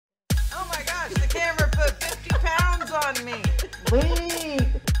on me.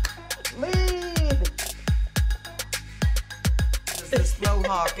 Lead. This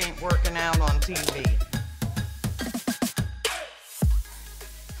mohawk ain't working out on TV.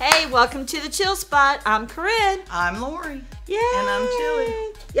 Hey, welcome to the Chill Spot. I'm Corinne. I'm Lori. Yay! And I'm Chili.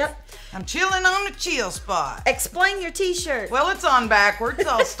 Yep. I'm chilling on the chill spot. Explain your t-shirt. Well, it's on backwards.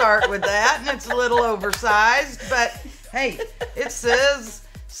 I'll start with that, and it's a little oversized, but hey, it says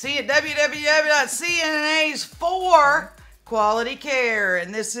see at www.CNA's for quality care,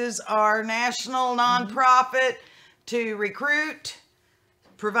 and this is our national nonprofit to recruit,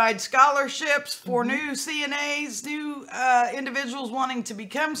 provide scholarships for new CNAs, new individuals wanting to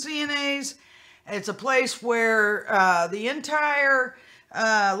become CNAs. It's a place where the entire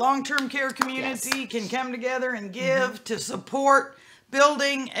long-term care community can come together and give to support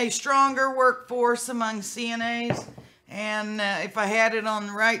building a stronger workforce among CNAs. And if I had it on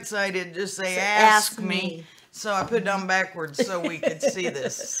the right side, it'd just say ask me. So I put it on backwards so we could see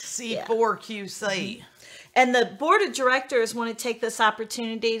this. C4QC. And the board of directors want to take this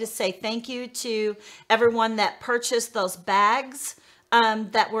opportunity to say thank you to everyone that purchased those bags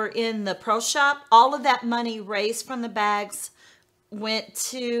that were in the pro shop. All of that money raised from the bags went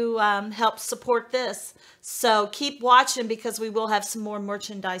to help support this. So keep watching because we will have some more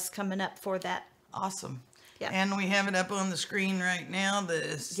merchandise coming up for that. Awesome. Yeah. And we have it up on the screen right now.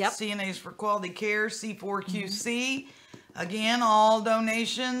 The CNAs for Quality Care, C4QC. Again, all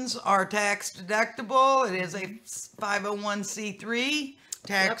donations are tax deductible. It is a 501c3,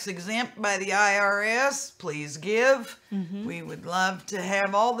 tax exempt by the IRS. Please give. We would love to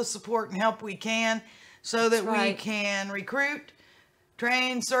have all the support and help we can so that we can recruit,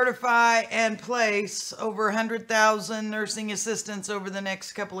 train, certify, and place over 100,000 nursing assistants over the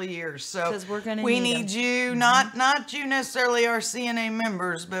next couple of years. So we need you, not you necessarily our CNA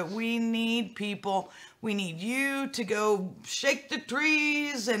members, but we need people. We need you to go shake the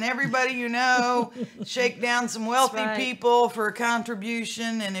trees and everybody you know, shake down some wealthy people for a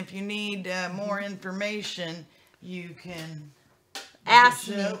contribution. And if you need more information, you can ask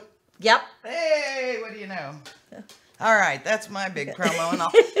me. Yep. Hey, what do you know? All right, that's my big promo, and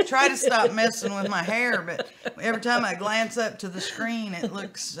I'll try to stop messing with my hair, but every time I glance up to the screen, it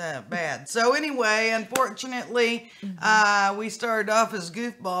looks bad. So anyway, unfortunately, we started off as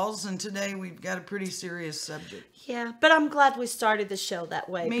goofballs, and today we've got a pretty serious subject. Yeah, but I'm glad we started the show that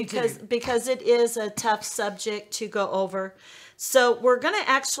way. Because it is a tough subject to go over. So we're going to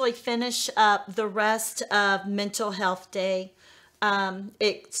actually finish up the rest of Mental Health Day.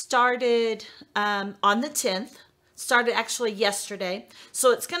 It started on the 10th. Started actually yesterday.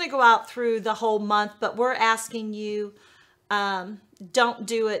 So it's going to go out through the whole month, but we're asking you, don't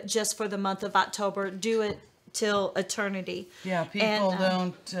do it just for the month of October. Do it till eternity. Yeah, people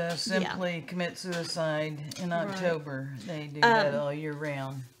don't simply commit suicide in October. They do that all year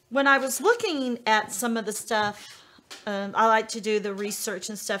round. When I was looking at some of the stuff, I like to do the research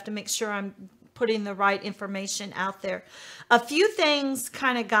and stuff to make sure I'm putting the right information out there. A few things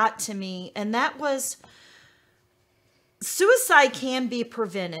kind of got to me, and that was suicide can be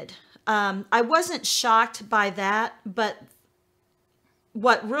prevented. I wasn't shocked by that, but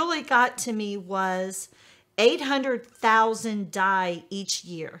what really got to me was 800,000 die each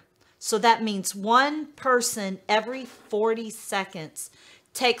year. So that means one person every 40 seconds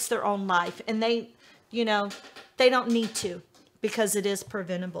takes their own life, and they don't need to because it is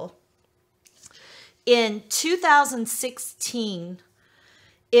preventable. In 2016,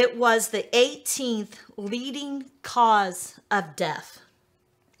 it was the 18th leading cause of death.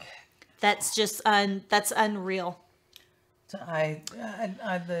 That's just that's unreal. So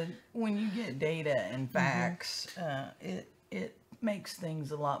when you get data and facts, it makes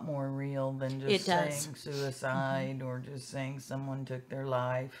things a lot more real than just saying suicide or just saying someone took their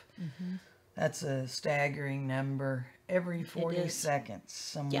life. That's a staggering number. Every 40 seconds,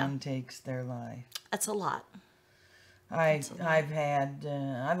 someone takes their life. That's a lot. I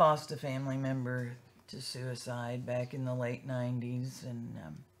lost a family member to suicide back in the late 90s, and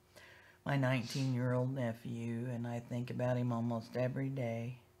my 19-year-old nephew, and I think about him almost every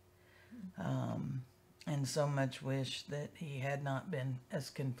day. And so much wish that he had not been as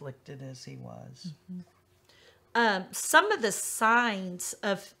conflicted as he was. Some of the signs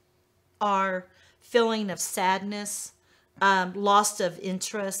of our feeling of sadness, loss of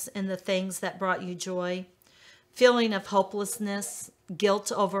interest in the things that brought you joy, feeling of hopelessness,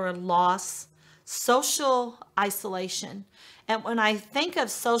 guilt over a loss, social isolation. And when I think of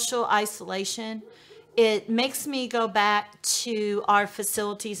social isolation, it makes me go back to our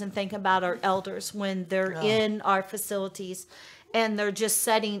facilities and think about our elders when they're in our facilities and they're just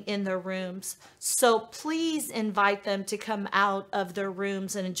sitting in their rooms. So please invite them to come out of their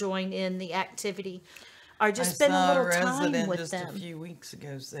rooms and join in the activity, or just spend a little time with just them. A few weeks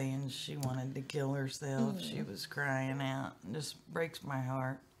ago saying she wanted to kill herself. She was crying out. It just breaks my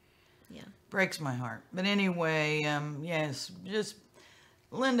heart. Yeah. Breaks my heart. But anyway, yes, just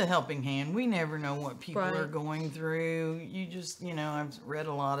lend a helping hand. We never know what people are going through. You just, I've read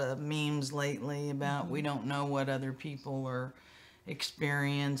a lot of memes lately about we don't know what other people are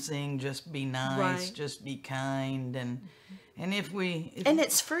experiencing. Just be nice, just be kind, and it's free.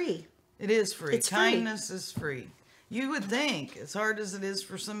 It is free. It's Kindness is free. You would think, as hard as it is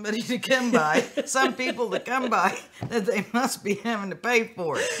for somebody to come by, some people to come by, that they must be having to pay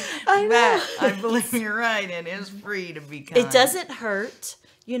for it. I know. But I believe you're right. It is free to be kind. It doesn't hurt.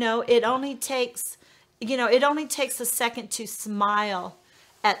 It only takes, a second to smile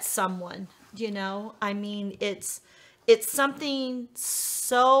at someone. I mean, it's something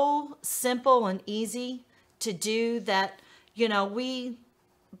so simple and easy to do that, we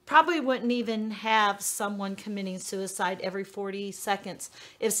probably wouldn't even have someone committing suicide every 40 seconds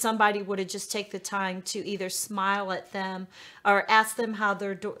if somebody would have just take the time to either smile at them or ask them how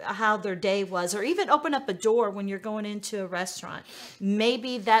their day was, or even open up a door when you're going into a restaurant.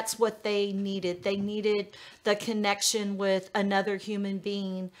 Maybe that's what they needed. They needed the connection with another human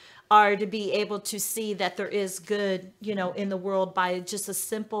being, or to be able to see that there is good, in the world by just a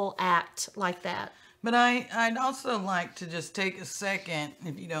simple act like that. But I'd also like to just take a second,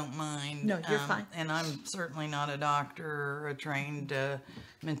 if you don't mind. No, you're fine. And I'm certainly not a doctor or a trained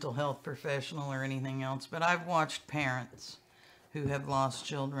mental health professional or anything else, but I've watched parents who have lost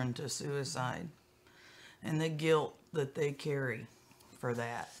children to suicide, and the guilt that they carry for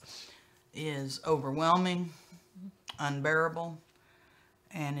that is overwhelming, unbearable,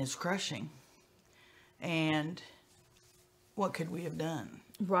 and is crushing. And what could we have done?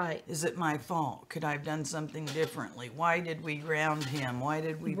 Right. Is it my fault? Could I have done something differently? Why did we ground him? Why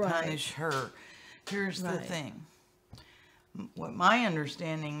did we punish her? Here's the thing. What my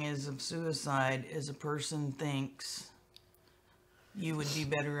understanding is of suicide is a person thinks you would be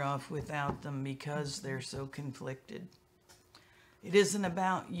better off without them because they're so conflicted. It isn't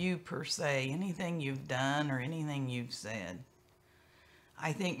about you per se, anything you've done or anything you've said.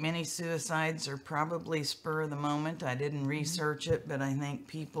 I think many suicides are probably spur of the moment. I didn't research it, but I think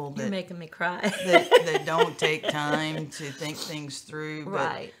people that... You're making me cry. that don't take time to think things through.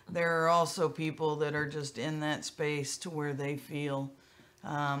 Right. But there are also people that are just in that space to where they feel,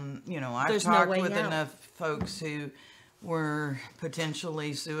 I've talked with enough folks who were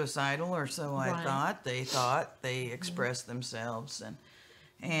potentially suicidal, or so I thought. They expressed themselves,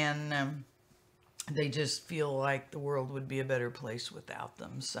 and they just feel like the world would be a better place without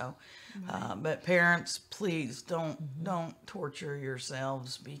them. So, but parents, please don't torture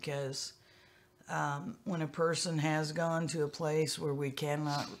yourselves, because when a person has gone to a place where we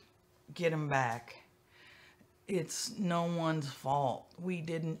cannot get them back, it's no one's fault. We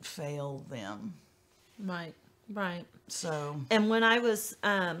didn't fail them. Right. So, and when I was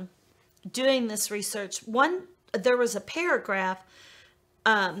doing this research, there was a paragraph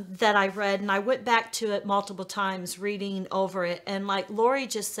that I read, and I went back to it multiple times reading over it. And like Lori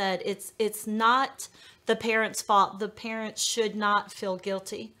just said, it's not the parents' fault. The parents should not feel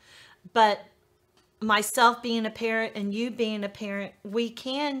guilty. But myself being a parent and you being a parent, we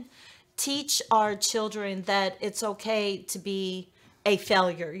can teach our children that it's okay to be a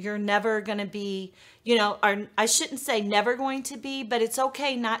failure. You're never going to be, or I shouldn't say never going to be, but it's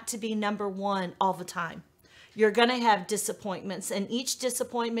okay not to be number one all the time. You're going to have disappointments, and each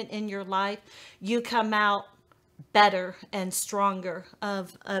disappointment in your life, you come out better and stronger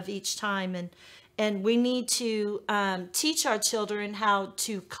of each time. And we need to teach our children how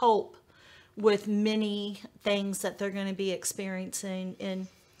to cope with many things that they're going to be experiencing in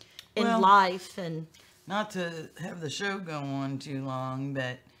life. And not to have the show go on too long,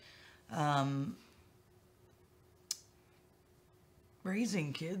 but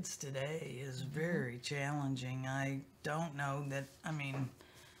raising kids today is very challenging. I don't know that,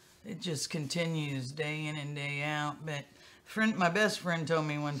 it just continues day in and day out. But my best friend told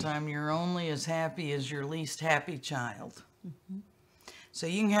me one time, you're only as happy as your least happy child. Mm-hmm. So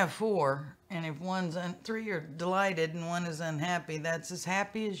you can have 4, and if 3 are delighted and 1 is unhappy, that's as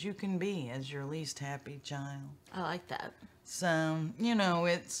happy as you can be as your least happy child. I like that. So,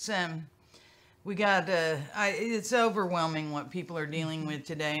 it's... it's overwhelming what people are dealing with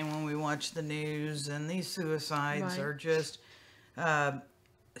today, and when we watch the news, and these suicides are just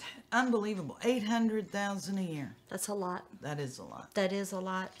unbelievable. 800,000 a year. That's a lot. That is a lot. That is a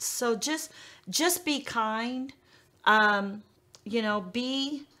lot. So just be kind. you know,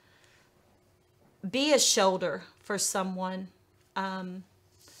 be a shoulder for someone.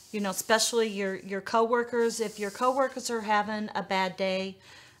 You know, especially your coworkers. If your coworkers are having a bad day,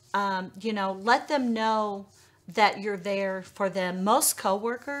 you know, let them know that you're there for them. Most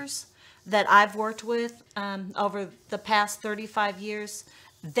coworkers that I've worked with over the past 35 years,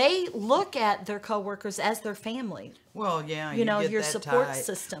 they look at their coworkers as their family. Well, yeah, You know, get your that support tight.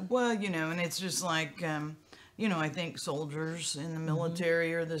 system. Well, you know, and it's just like, you know, I think soldiers in the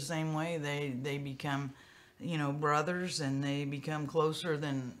military are the same way. They become, you know, brothers, and they become closer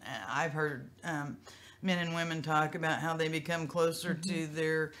than I've heard men and women talk about how they become closer to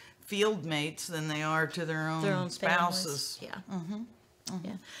their field mates than they are to their own spouses. Families. Yeah.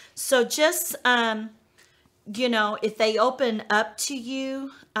 Yeah. So just, you know, if they open up to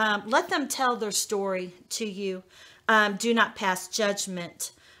you, let them tell their story to you. Do not pass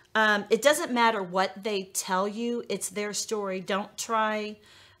judgment. It doesn't matter what they tell you. It's their story. Don't try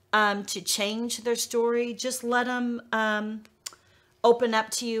to change their story. Just let them open up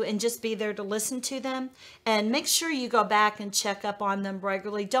to you and just be there to listen to them. And make sure you go back and check up on them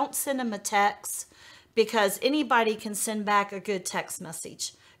regularly. Don't send them a text, because anybody can send back a good text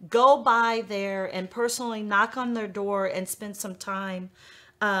message. Go by there and personally knock on their door and spend some time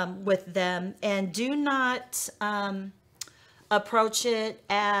with them. And do not approach it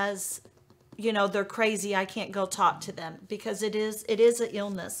as, you know, they're crazy, I can't go talk to them, because it is an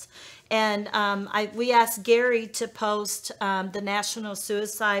illness. And we asked Gary to post the National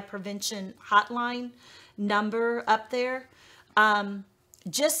Suicide Prevention Hotline number up there.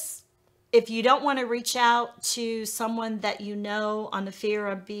 Just if you don't want to reach out to someone that you know on the fear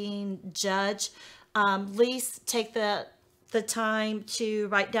of being judged, at least take the time to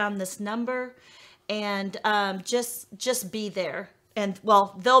write down this number, and just be there. And,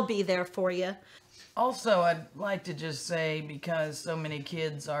 well, they'll be there for you. Also, I'd like to just say, because so many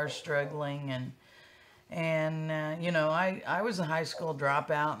kids are struggling, and you know, I was a high school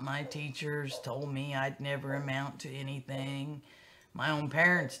dropout. My teachers told me I'd never amount to anything. My own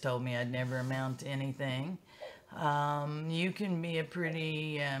parents told me I'd never amount to anything. You can be a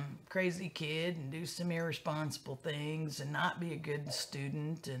pretty crazy kid and do some irresponsible things and not be a good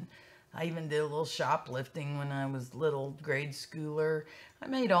student. And I even did a little shoplifting when I was little grade schooler. I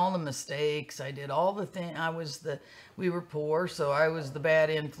made all the mistakes. I did all the things. We were poor, so I was the bad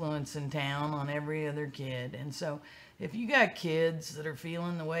influence in town on every other kid. And so if you got kids that are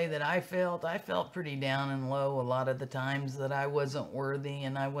feeling the way that I felt pretty down and low a lot of the times, that I wasn't worthy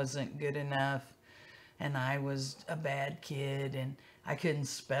and I wasn't good enough, and I was a bad kid and I couldn't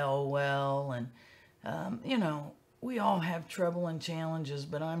spell well. And, you know, we all have trouble and challenges,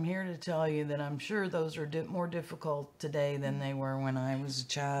 but I'm here to tell you that I'm sure those are more difficult today than they were when I was a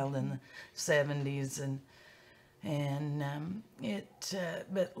child in the 70s.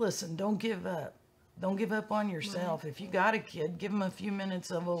 But listen, don't give up. Don't give up on yourself. If you got a kid, give them a few minutes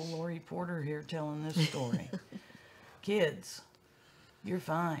of old Lori Porter here telling this story. Kids, you're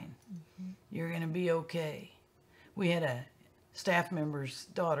fine. You're going to be okay. We had a staff member's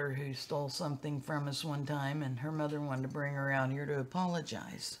daughter who stole something from us one time, and her mother wanted to bring her out here to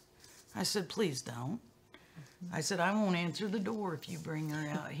apologize. I said, please don't. I said, I won't answer the door if you bring her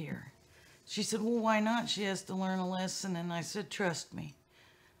out here. She said, well, why not? She has to learn a lesson. And I said, trust me.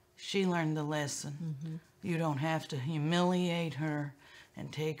 She learned the lesson. You don't have to humiliate her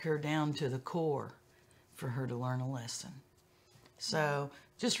and take her down to the core for her to learn a lesson. So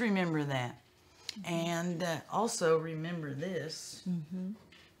just remember that. And also remember this.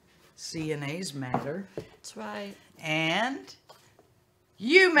 CNAs matter. That's right. And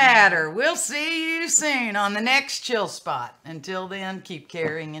you matter. We'll see you soon on the next Chill Spot. Until then, keep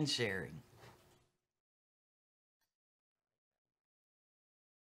caring and sharing.